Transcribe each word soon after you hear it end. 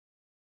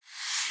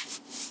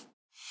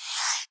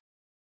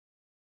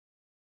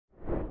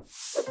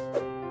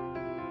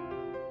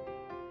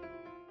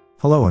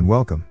Hello and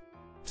welcome.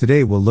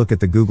 Today we'll look at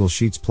the Google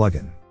Sheets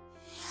plugin.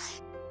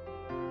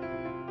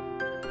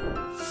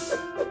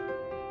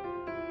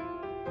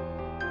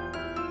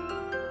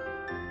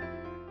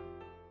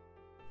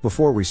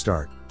 Before we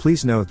start,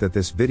 please note that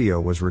this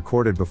video was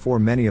recorded before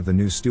many of the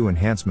new STU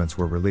enhancements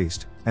were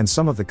released, and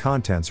some of the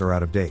contents are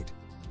out of date.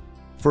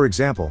 For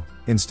example,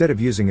 instead of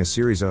using a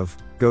series of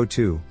go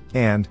to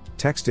and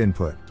text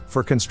input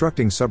for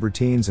constructing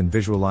subroutines and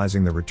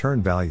visualizing the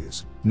return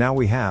values, now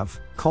we have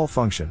call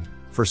function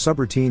for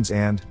subroutines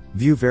and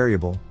view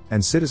variable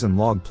and citizen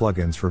log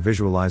plugins for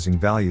visualizing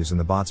values in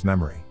the bot's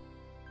memory.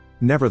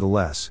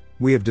 Nevertheless,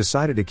 we have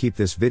decided to keep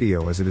this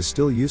video as it is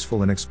still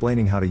useful in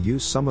explaining how to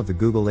use some of the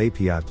Google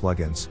API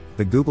plugins,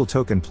 the Google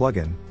Token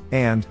plugin,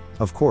 and,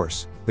 of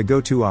course, the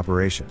go-to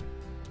operation.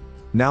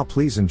 Now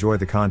please enjoy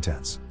the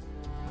contents.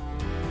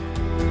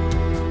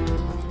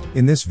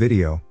 In this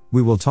video,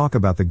 we will talk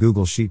about the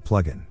Google Sheet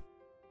plugin.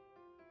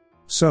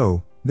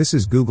 So, this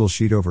is Google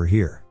Sheet over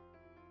here.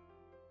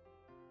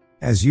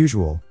 As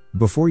usual,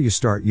 before you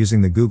start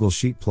using the Google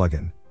Sheet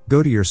plugin,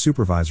 go to your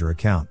supervisor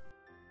account.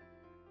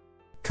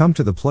 Come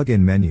to the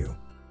plugin menu.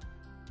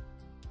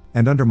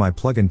 And under My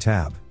Plugin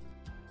tab,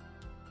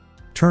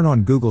 turn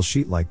on Google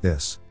Sheet like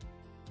this.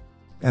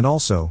 And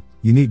also,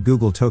 you need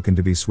Google Token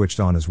to be switched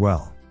on as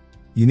well.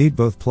 You need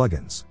both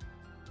plugins.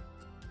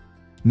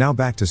 Now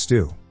back to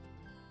STU.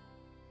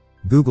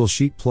 Google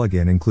Sheet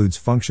plugin includes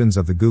functions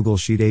of the Google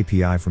Sheet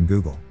API from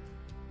Google.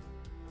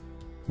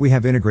 We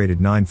have integrated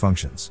 9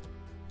 functions.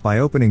 By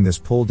opening this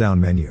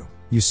pull-down menu,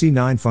 you see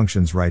 9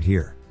 functions right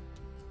here.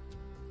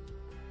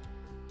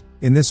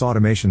 In this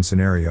automation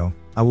scenario,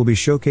 I will be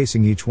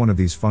showcasing each one of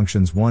these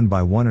functions one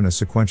by one in a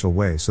sequential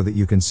way so that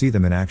you can see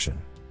them in action.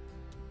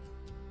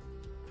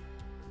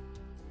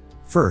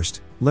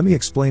 First, let me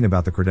explain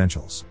about the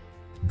credentials.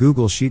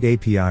 Google Sheet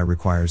API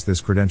requires this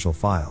credential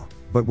file,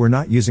 but we're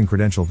not using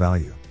credential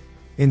value.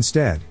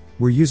 Instead,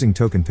 we're using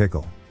token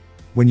pickle.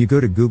 When you go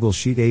to Google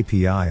Sheet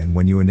API and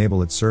when you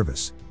enable its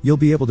service, you'll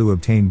be able to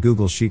obtain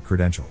Google Sheet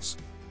credentials.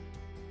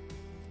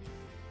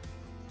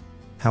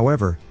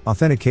 However,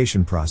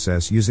 authentication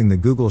process using the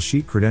Google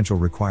Sheet credential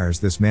requires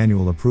this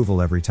manual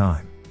approval every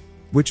time.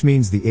 Which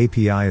means the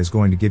API is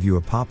going to give you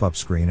a pop-up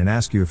screen and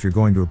ask you if you're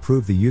going to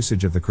approve the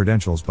usage of the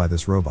credentials by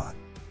this robot.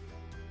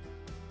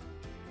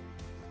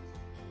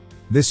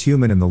 This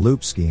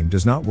human-in-the-loop scheme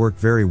does not work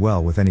very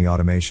well with any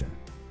automation.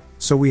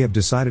 So we have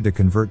decided to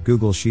convert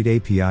Google Sheet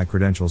API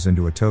credentials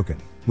into a token,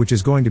 which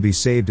is going to be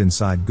saved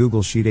inside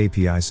Google Sheet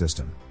API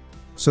system.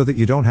 So that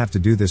you don't have to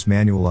do this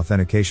manual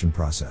authentication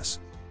process.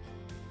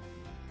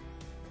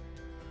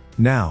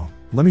 Now,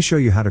 let me show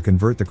you how to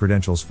convert the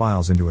credentials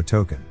files into a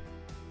token.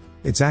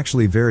 It's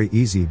actually very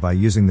easy by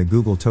using the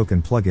Google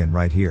Token plugin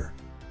right here.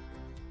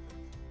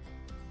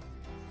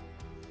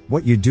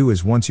 What you do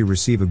is once you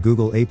receive a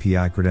Google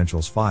API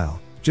credentials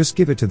file, just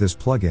give it to this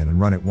plugin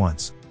and run it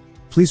once.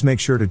 Please make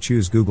sure to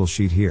choose Google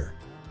Sheet here.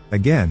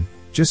 Again,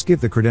 just give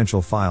the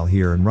credential file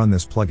here and run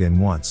this plugin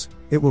once.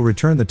 It will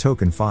return the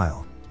token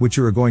file, which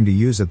you are going to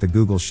use at the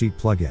Google Sheet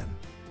plugin.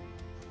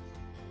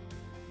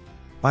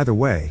 By the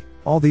way,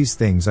 all these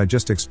things I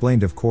just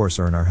explained of course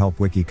are in our Help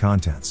Wiki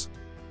contents.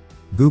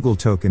 Google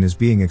Token is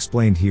being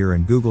explained here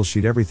and Google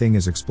Sheet everything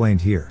is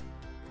explained here.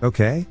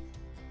 Okay?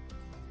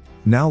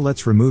 Now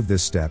let's remove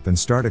this step and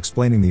start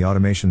explaining the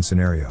automation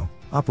scenario,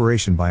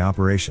 operation by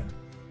operation.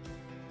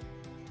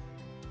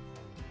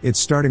 It's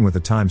starting with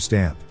a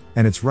timestamp,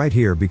 and it's right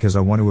here because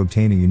I want to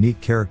obtain a unique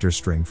character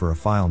string for a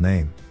file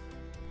name.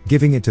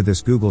 Giving it to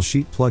this Google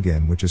Sheet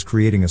plugin which is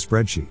creating a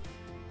spreadsheet.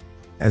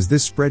 As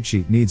this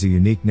spreadsheet needs a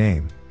unique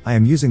name, I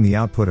am using the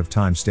output of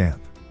timestamp.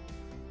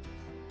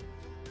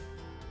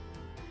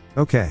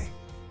 Okay.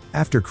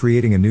 After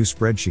creating a new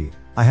spreadsheet,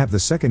 I have the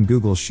second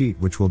Google Sheet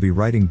which will be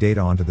writing data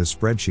onto this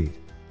spreadsheet.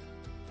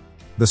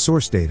 The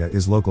source data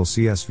is local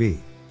CSV.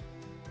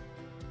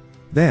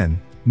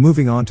 Then,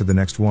 moving on to the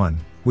next one,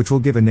 which will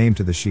give a name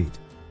to the sheet.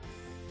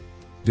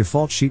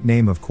 Default sheet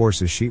name of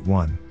course is sheet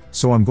 1,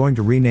 so I'm going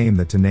to rename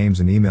that to names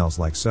and emails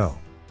like so.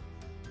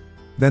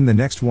 Then the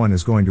next one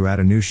is going to add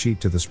a new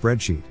sheet to the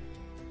spreadsheet.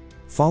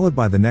 Followed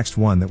by the next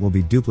one that will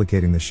be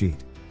duplicating the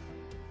sheet.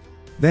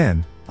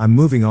 Then, I'm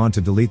moving on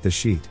to delete the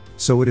sheet,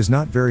 so it is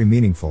not very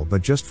meaningful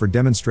but just for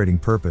demonstrating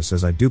purpose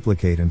as I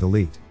duplicate and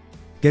delete.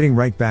 Getting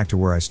right back to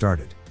where I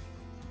started.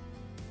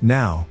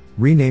 Now,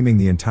 renaming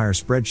the entire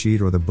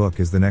spreadsheet or the book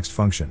is the next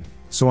function.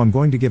 So I'm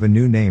going to give a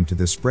new name to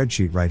this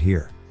spreadsheet right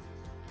here.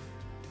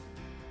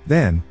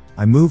 Then,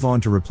 I move on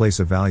to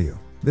replace a value.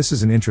 This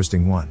is an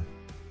interesting one.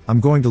 I'm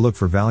going to look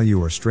for value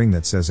or string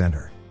that says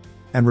enter.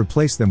 And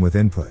replace them with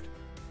input.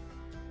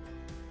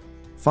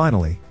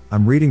 Finally,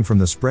 I'm reading from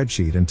the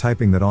spreadsheet and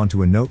typing that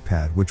onto a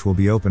notepad which will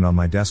be open on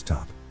my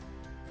desktop.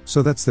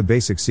 So that's the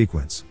basic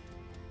sequence.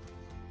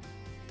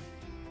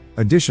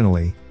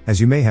 Additionally,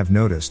 as you may have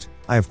noticed,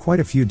 I have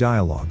quite a few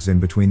dialogues in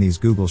between these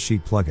Google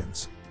Sheet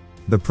plugins.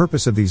 The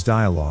purpose of these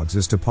dialogues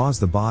is to pause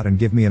the bot and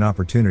give me an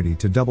opportunity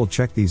to double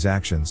check these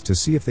actions to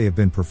see if they have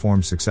been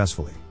performed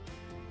successfully.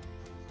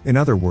 In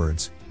other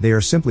words, they are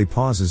simply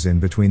pauses in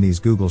between these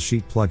Google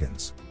Sheet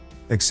plugins.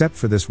 Except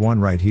for this one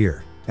right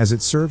here, as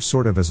it serves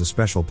sort of as a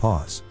special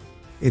pause.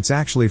 It's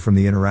actually from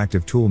the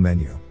interactive tool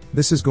menu.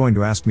 This is going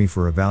to ask me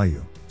for a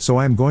value, so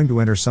I am going to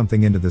enter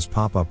something into this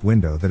pop-up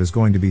window that is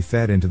going to be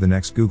fed into the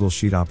next Google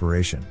Sheet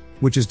operation,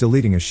 which is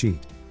deleting a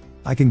sheet.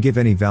 I can give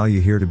any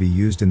value here to be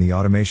used in the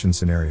automation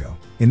scenario,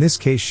 in this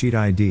case sheet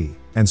ID,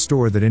 and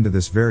store that into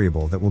this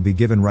variable that will be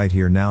given right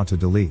here now to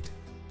delete.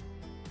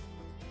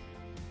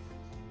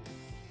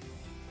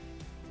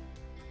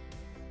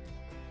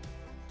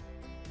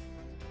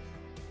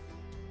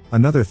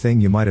 Another thing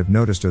you might have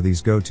noticed are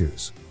these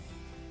go-tos.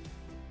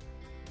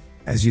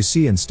 As you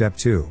see in step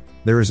 2,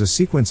 there is a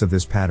sequence of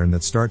this pattern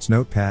that starts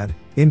Notepad,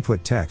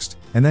 input text,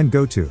 and then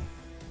go-to.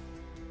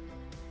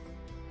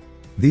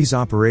 These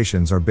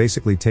operations are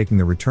basically taking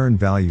the return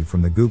value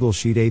from the Google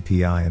Sheet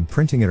API and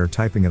printing it or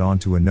typing it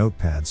onto a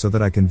notepad so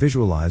that I can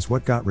visualize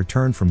what got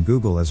returned from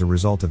Google as a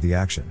result of the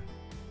action.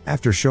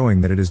 After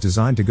showing that it is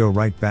designed to go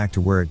right back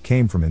to where it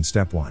came from in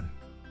step 1.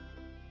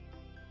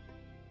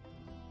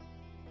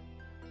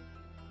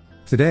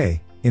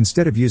 Today,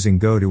 instead of using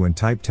go-to and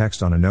type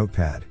text on a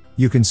notepad,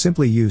 you can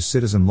simply use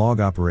citizen log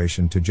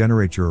operation to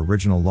generate your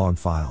original log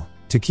file,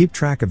 to keep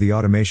track of the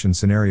automation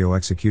scenario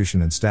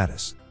execution and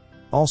status.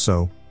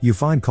 Also, you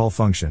find call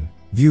function,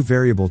 view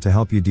variable to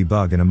help you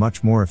debug in a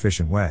much more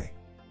efficient way.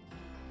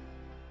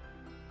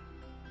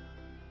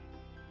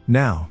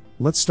 Now,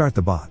 let's start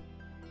the bot.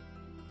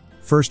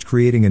 First,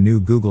 creating a new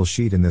Google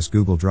Sheet in this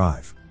Google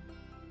Drive.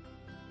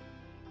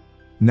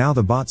 Now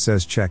the bot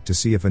says check to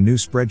see if a new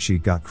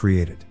spreadsheet got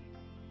created.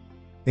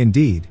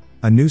 Indeed,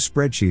 a new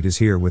spreadsheet is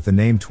here with the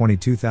name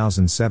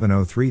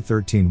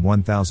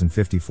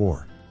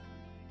 22,703.13.1054.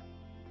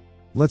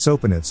 Let's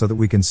open it so that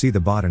we can see the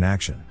bot in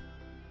action.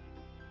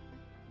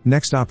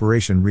 Next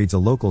operation reads a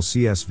local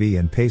CSV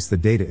and pastes the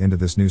data into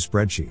this new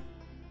spreadsheet.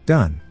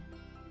 Done.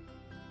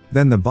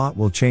 Then the bot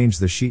will change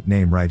the sheet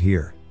name right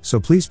here, so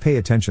please pay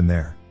attention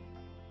there.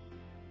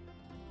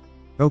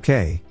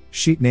 Okay,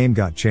 sheet name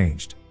got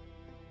changed.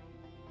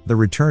 The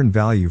return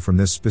value from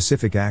this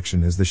specific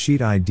action is the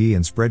sheet ID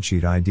and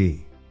spreadsheet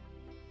ID.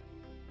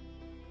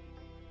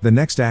 The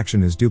next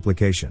action is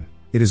duplication.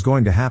 It is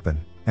going to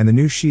happen, and the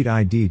new sheet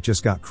ID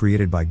just got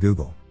created by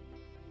Google.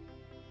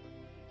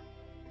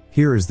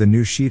 Here is the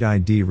new sheet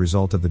ID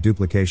result of the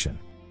duplication.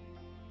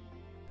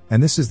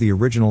 And this is the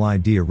original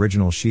ID,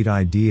 original sheet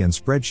ID and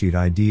spreadsheet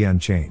ID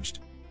unchanged.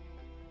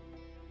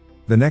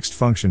 The next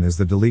function is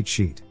the delete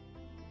sheet.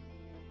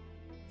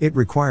 It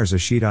requires a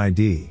sheet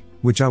ID,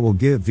 which I will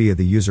give via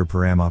the user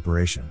param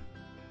operation.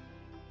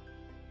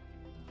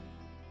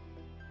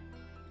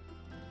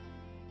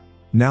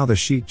 Now the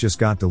sheet just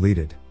got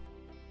deleted.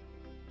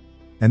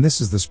 And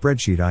this is the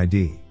spreadsheet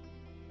ID.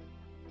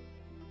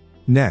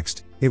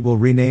 Next, it will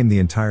rename the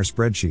entire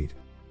spreadsheet.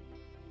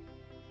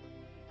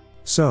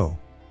 So,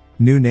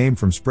 new name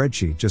from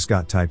spreadsheet just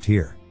got typed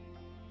here.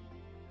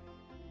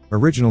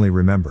 Originally,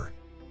 remember,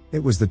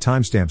 it was the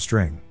timestamp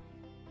string.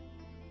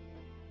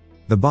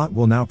 The bot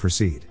will now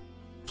proceed.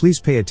 Please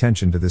pay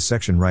attention to this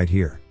section right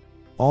here.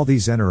 All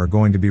these enter are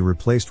going to be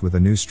replaced with a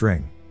new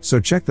string, so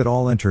check that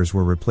all enters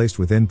were replaced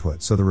with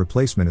input so the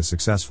replacement is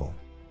successful.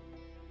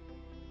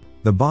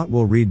 The bot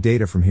will read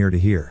data from here to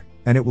here,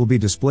 and it will be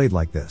displayed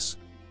like this.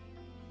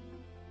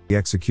 The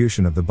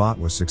execution of the bot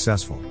was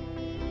successful.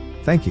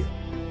 Thank you.